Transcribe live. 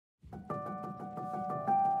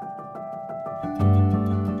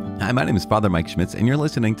Hi, my name is Father Mike Schmitz, and you're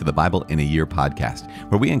listening to the Bible in a Year podcast,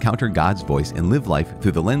 where we encounter God's voice and live life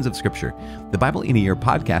through the lens of Scripture. The Bible in a Year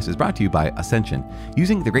podcast is brought to you by Ascension.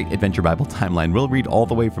 Using the Great Adventure Bible timeline, we'll read all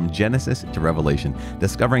the way from Genesis to Revelation,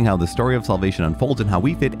 discovering how the story of salvation unfolds and how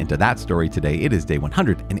we fit into that story today. It is day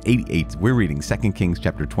 188. We're reading 2 Kings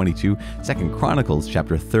chapter 22, 2 Chronicles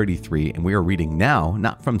chapter 33, and we are reading now,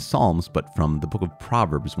 not from Psalms, but from the book of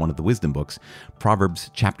Proverbs, one of the wisdom books, Proverbs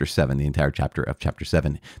chapter 7, the entire chapter of chapter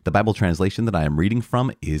 7. The Bible translation that I am reading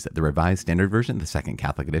from is the Revised Standard Version, the Second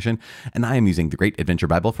Catholic Edition, and I am using the Great Adventure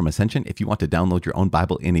Bible from Ascension. If you want to download your own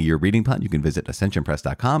Bible in a Year reading plan, you can visit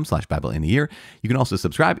ascensionpress.com/Bible in a Year. You can also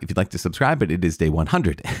subscribe if you'd like to subscribe, but it is day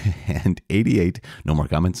 188. No more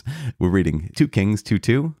comments. We're reading 2 Kings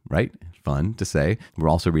 2:2, right? Fun to say. We're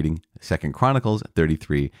also reading 2 Chronicles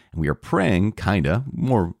 33, and we are praying,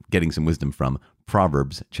 more getting some wisdom from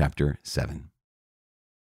Proverbs chapter 7.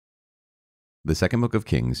 The second book of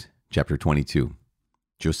Kings, chapter 22.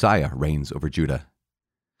 Josiah reigns over Judah.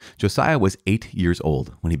 Josiah was 8 years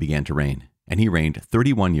old when he began to reign, and he reigned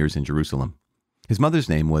 31 years in Jerusalem. His mother's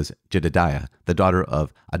name was Jedidiah, the daughter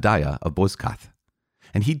of Adaiah of Bozkath.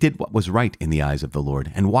 And he did what was right in the eyes of the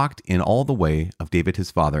Lord, and walked in all the way of David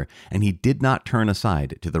his father, and he did not turn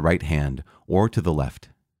aside to the right hand or to the left.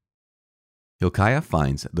 Hilkiah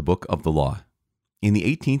finds the book of the law. In the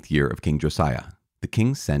 18th year of King Josiah, the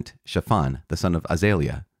king sent Shaphan, the son of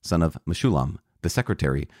Azaliah, son of Meshullam, the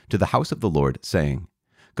secretary, to the house of the Lord, saying,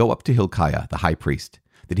 Go up to Hilkiah the high priest,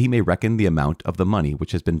 that he may reckon the amount of the money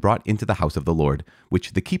which has been brought into the house of the Lord,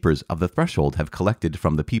 which the keepers of the threshold have collected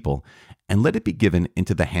from the people, and let it be given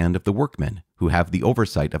into the hand of the workmen, who have the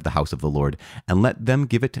oversight of the house of the Lord, and let them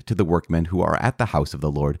give it to the workmen who are at the house of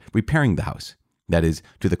the Lord, repairing the house, that is,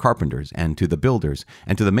 to the carpenters, and to the builders,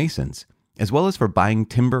 and to the masons, as well as for buying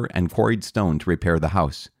timber and quarried stone to repair the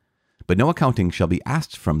house. But no accounting shall be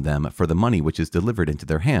asked from them for the money which is delivered into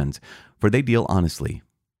their hands, for they deal honestly.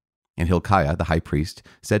 And Hilkiah the high priest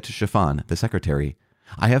said to Shaphan the secretary,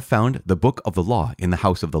 I have found the book of the law in the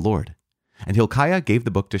house of the Lord. And Hilkiah gave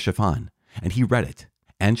the book to Shaphan, and he read it.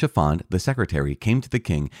 And Shaphan the secretary came to the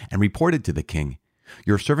king and reported to the king,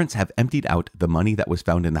 Your servants have emptied out the money that was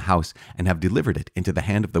found in the house, and have delivered it into the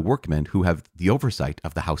hand of the workmen who have the oversight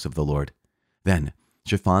of the house of the Lord. Then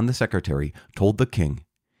Shaphan the secretary told the king,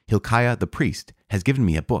 Hilkiah the priest has given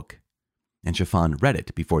me a book. And Shaphan read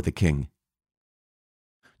it before the king.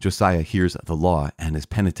 Josiah hears the law and is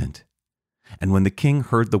penitent. And when the king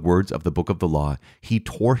heard the words of the book of the law, he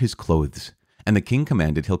tore his clothes. And the king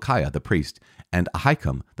commanded Hilkiah the priest, and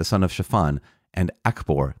Ahikam the son of Shaphan, and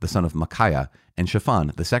Achbor the son of Micaiah, and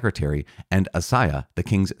Shaphan the secretary, and Asaiah the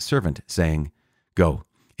king's servant, saying, Go,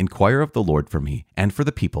 inquire of the Lord for me, and for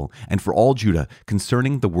the people, and for all Judah,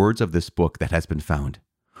 concerning the words of this book that has been found.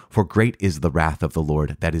 For great is the wrath of the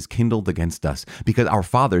Lord that is kindled against us, because our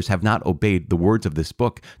fathers have not obeyed the words of this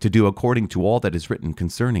book, to do according to all that is written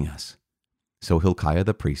concerning us. So Hilkiah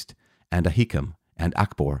the priest, and Ahikam, and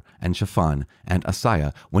Achbor, and Shaphan, and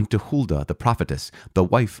Asaiah went to Huldah the prophetess, the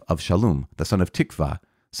wife of Shallum, the son of Tikvah,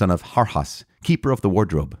 son of Harhas, keeper of the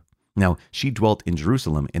wardrobe. Now she dwelt in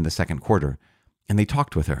Jerusalem in the second quarter, and they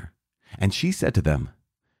talked with her. And she said to them,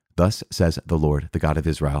 Thus says the Lord, the God of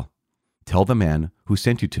Israel, Tell the man who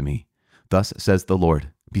sent you to me, Thus says the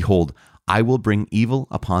Lord, Behold, I will bring evil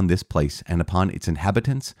upon this place and upon its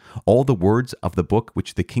inhabitants, all the words of the book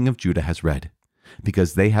which the king of Judah has read,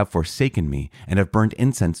 because they have forsaken me and have burned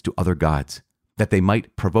incense to other gods, that they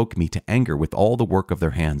might provoke me to anger with all the work of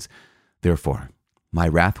their hands. Therefore, my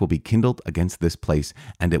wrath will be kindled against this place,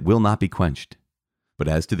 and it will not be quenched. But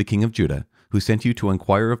as to the king of Judah, who sent you to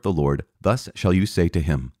inquire of the Lord, thus shall you say to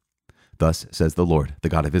him, Thus says the Lord, the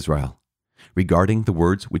God of Israel, regarding the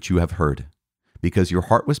words which you have heard, because your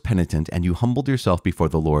heart was penitent, and you humbled yourself before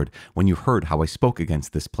the Lord, when you heard how I spoke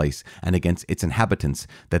against this place, and against its inhabitants,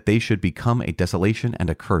 that they should become a desolation and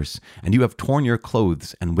a curse, and you have torn your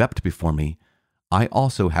clothes and wept before me, I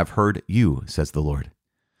also have heard you, says the Lord.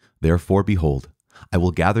 Therefore, behold, I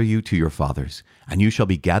will gather you to your fathers, and you shall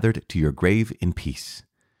be gathered to your grave in peace,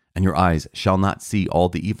 and your eyes shall not see all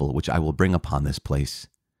the evil which I will bring upon this place.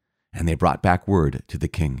 And they brought back word to the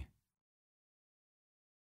king.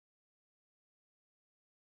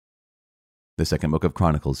 The second book of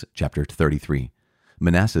Chronicles, chapter 33.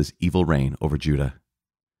 Manasseh's evil reign over Judah.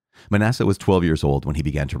 Manasseh was 12 years old when he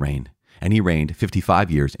began to reign, and he reigned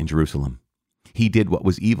 55 years in Jerusalem. He did what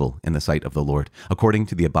was evil in the sight of the Lord, according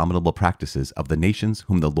to the abominable practices of the nations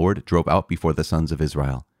whom the Lord drove out before the sons of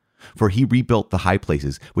Israel. For he rebuilt the high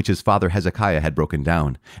places which his father Hezekiah had broken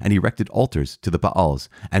down, and erected altars to the Baals,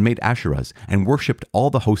 and made Asherahs, and worshipped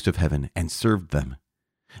all the host of heaven, and served them.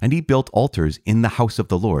 And he built altars in the house of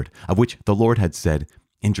the Lord, of which the Lord had said,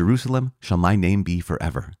 In Jerusalem shall my name be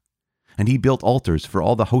forever. And he built altars for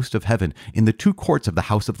all the host of heaven in the two courts of the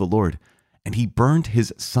house of the Lord. And he burned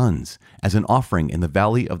his sons as an offering in the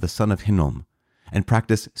valley of the son of Hinnom, and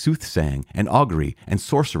practiced soothsaying and augury and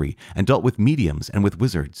sorcery, and dealt with mediums and with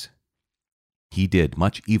wizards. He did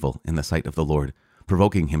much evil in the sight of the Lord,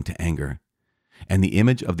 provoking him to anger. And the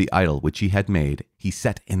image of the idol which he had made, he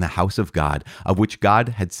set in the house of God, of which God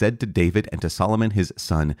had said to David and to Solomon his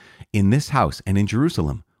son, In this house and in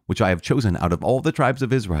Jerusalem, which I have chosen out of all the tribes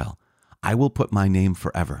of Israel, I will put my name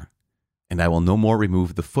forever. And I will no more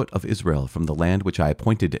remove the foot of Israel from the land which I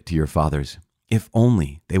appointed to your fathers, if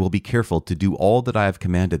only they will be careful to do all that I have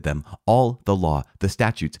commanded them, all the law, the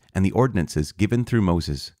statutes, and the ordinances given through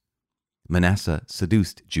Moses. Manasseh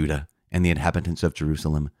seduced Judah and the inhabitants of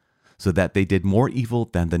Jerusalem, so that they did more evil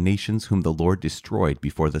than the nations whom the Lord destroyed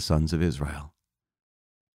before the sons of Israel.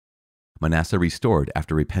 Manasseh restored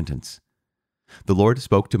after repentance. The Lord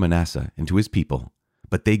spoke to Manasseh and to his people,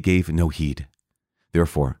 but they gave no heed.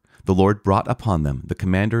 Therefore, the Lord brought upon them the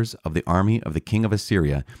commanders of the army of the king of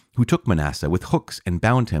Assyria, who took Manasseh with hooks and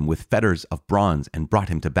bound him with fetters of bronze and brought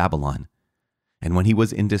him to Babylon. And when he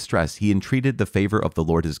was in distress, he entreated the favor of the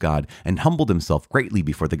Lord his God, and humbled himself greatly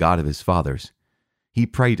before the God of his fathers. He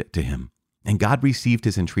prayed to him, and God received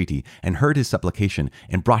his entreaty, and heard his supplication,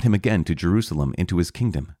 and brought him again to Jerusalem into his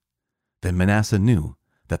kingdom. Then Manasseh knew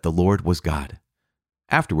that the Lord was God.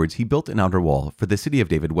 Afterwards he built an outer wall for the city of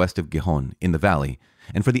David west of Gihon in the valley,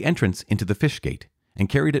 and for the entrance into the fish gate, and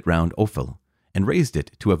carried it round Ophel, and raised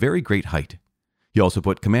it to a very great height. He also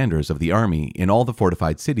put commanders of the army in all the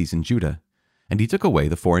fortified cities in Judah. And he took away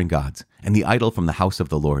the foreign gods, and the idol from the house of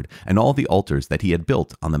the Lord, and all the altars that he had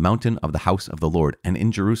built on the mountain of the house of the Lord and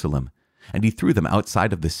in Jerusalem, and he threw them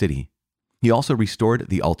outside of the city. He also restored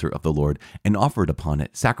the altar of the Lord, and offered upon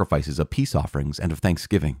it sacrifices of peace offerings and of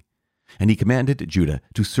thanksgiving. And he commanded Judah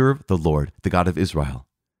to serve the Lord, the God of Israel.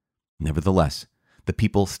 Nevertheless, the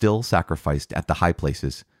people still sacrificed at the high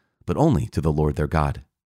places, but only to the Lord their God.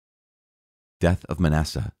 Death of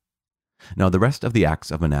Manasseh. Now the rest of the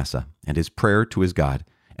acts of Manasseh, and his prayer to his God,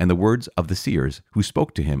 and the words of the seers who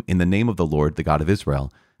spoke to him in the name of the Lord the God of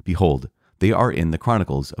Israel, behold, they are in the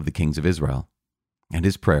chronicles of the kings of Israel. And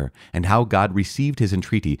his prayer, and how God received his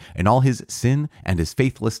entreaty, and all his sin and his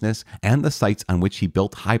faithlessness, and the sites on which he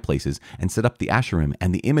built high places, and set up the Asherim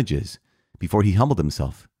and the images, before he humbled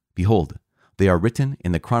himself, behold, they are written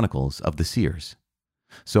in the chronicles of the seers.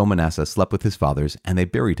 So Manasseh slept with his fathers, and they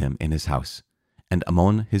buried him in his house. And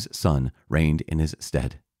Amon his son reigned in his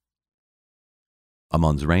stead.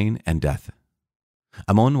 Amon's reign and death.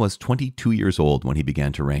 Amon was 22 years old when he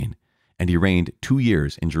began to reign, and he reigned 2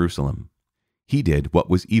 years in Jerusalem. He did what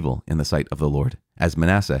was evil in the sight of the Lord, as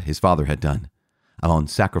Manasseh his father had done. Amon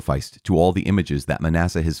sacrificed to all the images that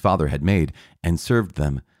Manasseh his father had made, and served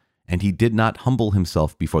them, and he did not humble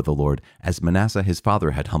himself before the Lord, as Manasseh his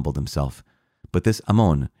father had humbled himself. But this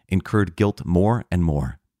Amon incurred guilt more and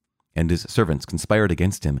more. And his servants conspired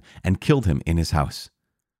against him, and killed him in his house.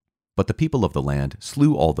 But the people of the land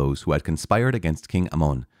slew all those who had conspired against King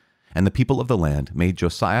Amon, and the people of the land made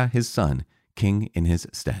Josiah his son king in his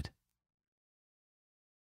stead.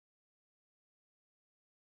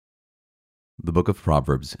 The Book of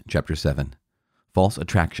Proverbs, chapter 7. False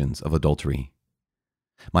attractions of adultery.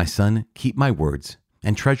 My son, keep my words,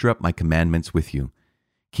 and treasure up my commandments with you.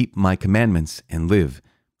 Keep my commandments and live.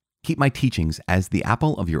 Keep my teachings as the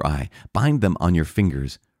apple of your eye. Bind them on your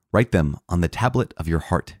fingers. Write them on the tablet of your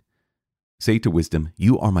heart. Say to wisdom,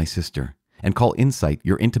 You are my sister, and call insight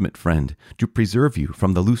your intimate friend, to preserve you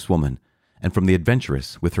from the loose woman, and from the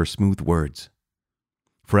adventuress with her smooth words.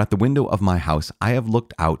 For at the window of my house I have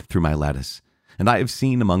looked out through my lattice, and I have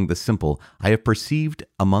seen among the simple, I have perceived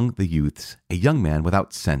among the youths, a young man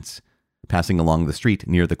without sense, passing along the street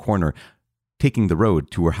near the corner, taking the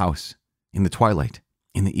road to her house, in the twilight,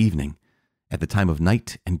 in the evening, at the time of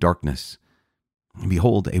night and darkness. And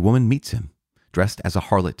behold, a woman meets him, dressed as a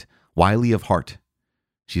harlot, wily of heart.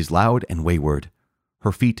 She is loud and wayward.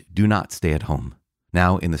 Her feet do not stay at home.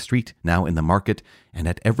 Now in the street, now in the market, and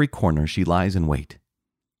at every corner she lies in wait.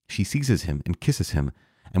 She seizes him and kisses him,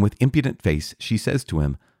 and with impudent face she says to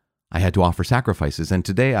him, I had to offer sacrifices, and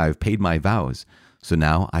today I have paid my vows. So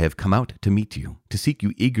now I have come out to meet you, to seek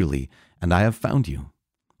you eagerly, and I have found you.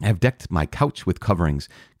 I have decked my couch with coverings,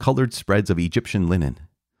 colored spreads of Egyptian linen.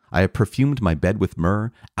 I have perfumed my bed with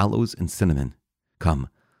myrrh, aloes, and cinnamon. Come,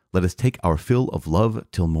 let us take our fill of love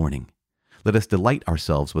till morning. Let us delight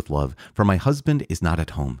ourselves with love, for my husband is not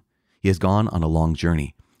at home. He has gone on a long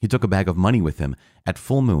journey. He took a bag of money with him. At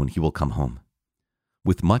full moon he will come home.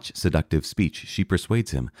 With much seductive speech she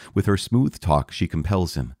persuades him. With her smooth talk she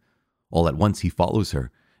compels him. All at once he follows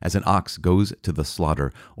her, as an ox goes to the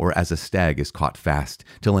slaughter, or as a stag is caught fast,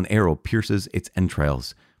 till an arrow pierces its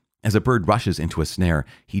entrails. As a bird rushes into a snare,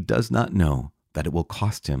 he does not know that it will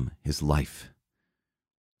cost him his life.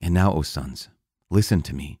 And now, O sons, listen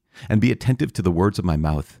to me, and be attentive to the words of my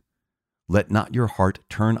mouth. Let not your heart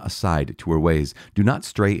turn aside to her ways. Do not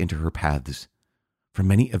stray into her paths. For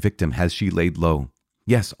many a victim has she laid low.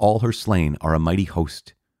 Yes, all her slain are a mighty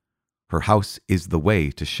host. Her house is the way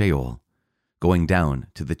to Sheol, going down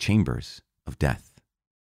to the chambers of death.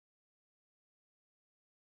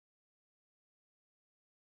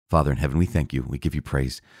 Father in heaven, we thank you. We give you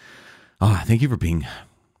praise. Thank you for being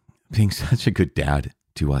such a good dad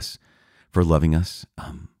to us, for loving us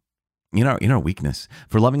in our weakness,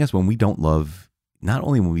 for loving us when we don't love, not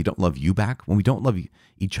only when we don't love you back, when we don't love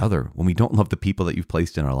each other, when we don't love the people that you've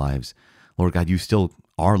placed in our lives. Lord God, you still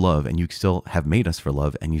are love, and you still have made us for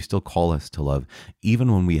love, and you still call us to love.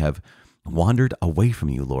 Even when we have wandered away from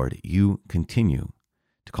you, Lord, you continue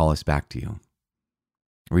to call us back to you.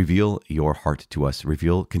 Reveal your heart to us.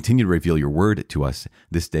 Continue to reveal your word to us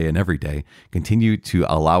this day and every day. Continue to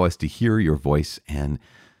allow us to hear your voice, and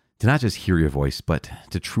to not just hear your voice, but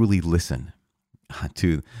to truly listen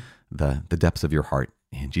to the depths of your heart.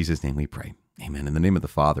 In Jesus' name we pray. Amen. In the name of the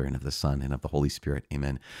Father, and of the Son, and of the Holy Spirit.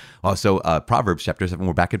 Amen. So Proverbs chapter 7,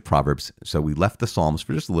 we're back at Proverbs. So we left the Psalms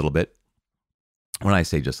for just a little bit. When I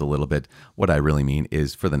say just a little bit, what I really mean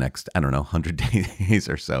is for the next, 100 days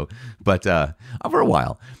or so, but for a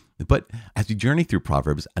while. But as we journey through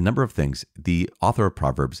Proverbs, a number of things, the author of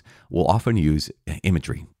Proverbs will often use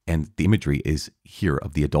imagery. And the imagery is here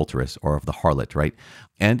of the adulteress or of the harlot, right?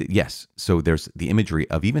 And yes, so there's the imagery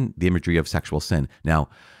of sexual sin. Now,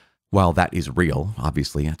 while that is real,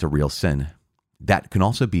 obviously, it's a real sin, that can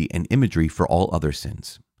also be an imagery for all other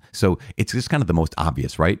sins. So it's just kind of the most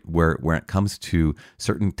obvious, right? Where it comes to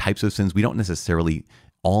certain types of sins, we don't necessarily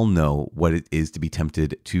all know what it is to be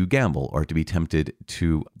tempted to gamble, or to be tempted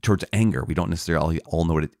towards anger. We don't necessarily all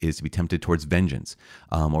know what it is to be tempted towards vengeance,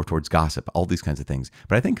 or towards gossip, all these kinds of things.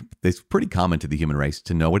 But I think it's pretty common to the human race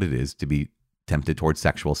to know what it is to be tempted towards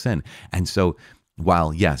sexual sin. And so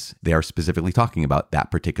while, yes, they are specifically talking about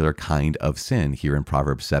that particular kind of sin here in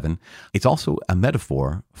Proverbs 7, it's also a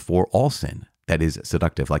metaphor for all sin that is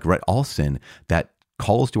seductive, like all sin that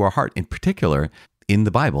calls to our heart. In particular, in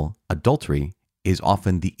the Bible, adultery is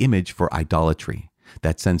often the image for idolatry.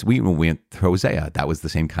 That sense, when we went through Hosea, that was the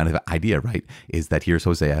same kind of idea, right? Is that here's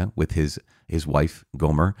Hosea with his wife,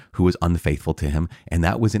 Gomer, who was unfaithful to him. And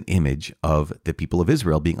that was an image of the people of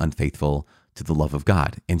Israel being unfaithful to the love of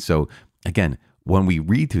God. And so, again, when we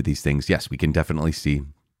read through these things, yes, we can definitely see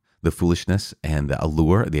the foolishness and the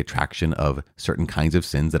allure, the attraction of certain kinds of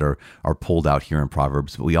sins that are pulled out here in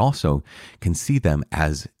Proverbs. But we also can see them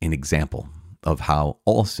as an example of how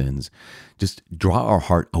all sins just draw our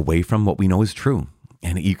heart away from what we know is true.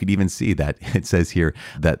 And you could even see that it says here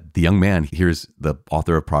that the young man hears the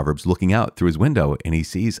author of Proverbs looking out through his window, and he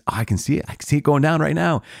sees, I can see it going down right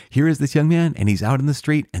now. Here is this young man, and he's out in the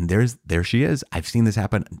street, and there she is. I've seen this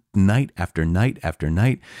happen night after night after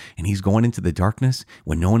night, and he's going into the darkness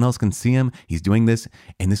when no one else can see him. He's doing this,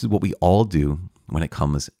 and this is what we all do when it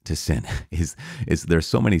comes to sin. Is there's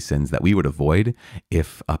so many sins that we would avoid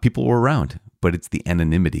if people were around, but it's the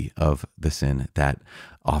anonymity of the sin that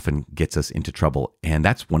often gets us into trouble. And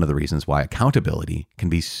that's one of the reasons why accountability can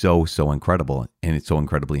be so incredible, and it's so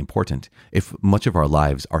incredibly important. If much of our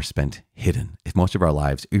lives are spent hidden, if much of our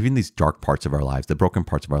lives, even these dark parts of our lives, the broken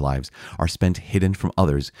parts of our lives, are spent hidden from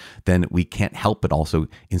others, then we can't help but also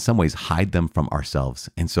in some ways hide them from ourselves.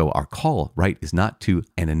 And so our call, right, is not to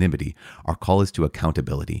anonymity. Our call is to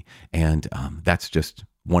accountability. And that's just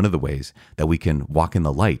one of the ways that we can walk in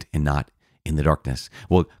the light and not in the darkness.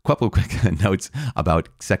 Well, a couple of quick notes about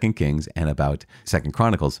 2 Kings and about 2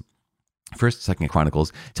 Chronicles. First, 2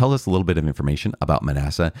 Chronicles tells us a little bit of information about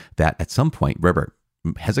Manasseh, that at some point, remember,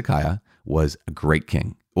 Hezekiah was a great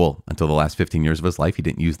king. Well, until the last 15 years of his life, he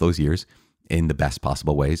didn't use those years in the best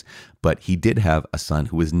possible ways, but he did have a son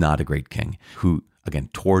who was not a great king, who, again,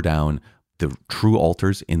 tore down the true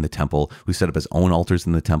altars in the temple, who set up his own altars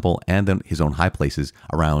in the temple and then his own high places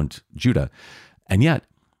around Judah. And yet,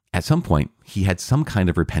 at some point, he had some kind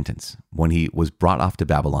of repentance when he was brought off to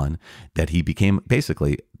Babylon, that he became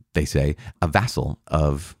basically, they say, a vassal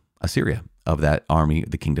of Assyria, of that army,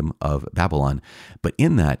 the kingdom of Babylon. But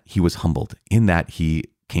in that, he was humbled. In that, he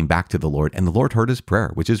came back to the Lord, and the Lord heard his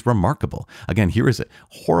prayer, which is remarkable. Again, here is a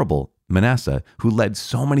horrible Manasseh who led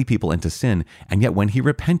so many people into sin, and yet when he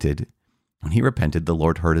repented, When he repented, the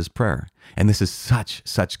Lord heard his prayer. And this is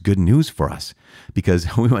such good news for us,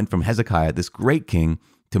 because we went from Hezekiah, this great king,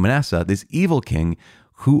 to Manasseh, this evil king,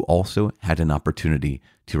 who also had an opportunity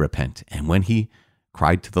to repent. And when he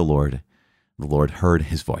cried to the Lord heard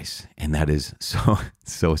his voice. And that is so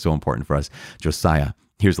important for us. Josiah,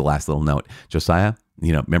 here's the last little note. Josiah,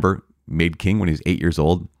 remember, made king when he was 8 years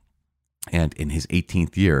old. And in his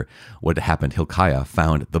 18th year, what happened? Hilkiah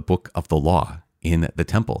found the book of the law in the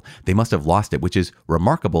temple. They must have lost it, which is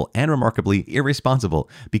remarkable and remarkably irresponsible,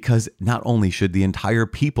 because not only should the entire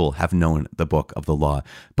people have known the book of the law,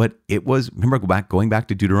 but it was, remember, going back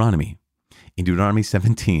to Deuteronomy. In Deuteronomy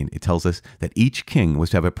 17, it tells us that each king was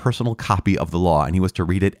to have a personal copy of the law, and he was to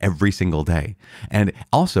read it every single day. And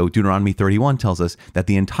also, Deuteronomy 31 tells us that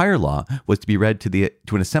the entire law was to be read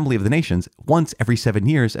to an assembly of the nations once every 7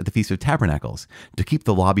 years at the Feast of Tabernacles, to keep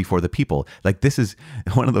the law before the people. Like, this is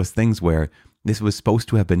one of those things where this was supposed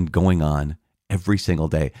to have been going on every single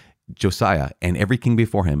day. Josiah and every king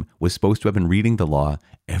before him was supposed to have been reading the law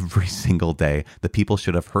every single day. The people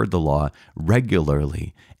should have heard the law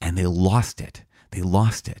regularly, and they lost it. They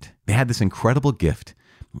lost it. They had this incredible gift.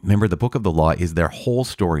 Remember, the book of the law is their whole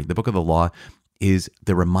story. The book of the law is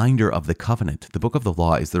the reminder of the covenant. The book of the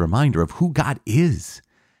law is the reminder of who God is,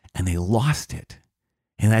 and they lost it.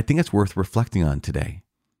 And I think it's worth reflecting on today.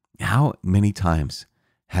 How many times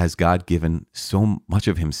has God given so much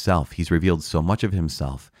of himself? He's revealed so much of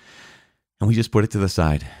himself, and we just put it to the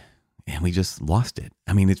side, and we just lost it.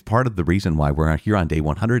 I mean, it's part of the reason why we're here on day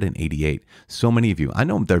 188. So many of you, I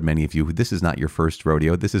know there are many of you, this is not your first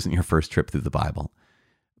rodeo. This isn't your first trip through the Bible,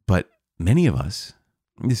 but many of us,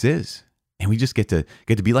 this is. And we just get to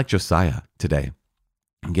be like Josiah today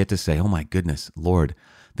and get to say, oh my goodness, Lord,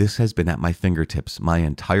 this has been at my fingertips my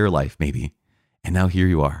entire life, maybe. And now here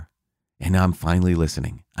you are. And now I'm finally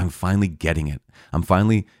listening. I'm finally getting it. I'm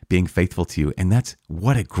finally being faithful to you. And that's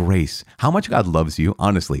what a grace. How much God loves you,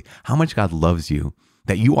 honestly, how much God loves you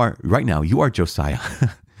that you are, right now, you are Josiah.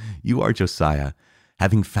 You are Josiah,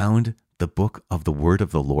 having found the book of the word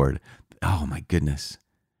of the Lord. Oh my goodness.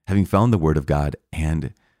 Having found the word of God.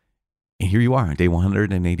 And here you are on day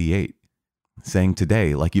 188, saying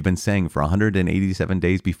today, like you've been saying for 187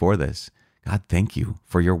 days before this, God, thank you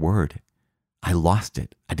for your word. I lost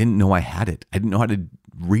it. I didn't know I had it. I didn't know how to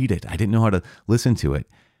read it. I didn't know how to listen to it.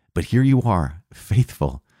 But here you are,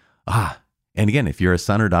 faithful. And again, if you're a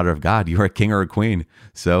son or daughter of God, you're a king or a queen.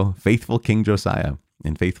 So faithful King Josiah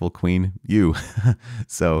and faithful Queen you.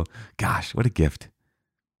 So gosh, what a gift.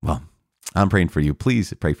 Well, I'm praying for you.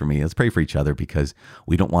 Please pray for me. Let's pray for each other, because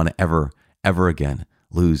we don't want to ever again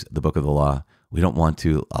lose the book of the law. We don't want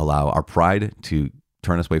to allow our pride to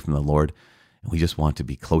turn us away from the Lord. We just want to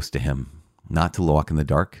be close to him. Not to walk in the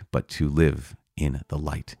dark, but to live in the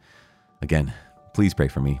light. Again, please pray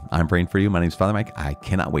for me. I'm praying for you. My name is Father Mike. I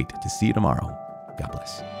cannot wait to see you tomorrow. God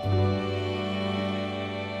bless.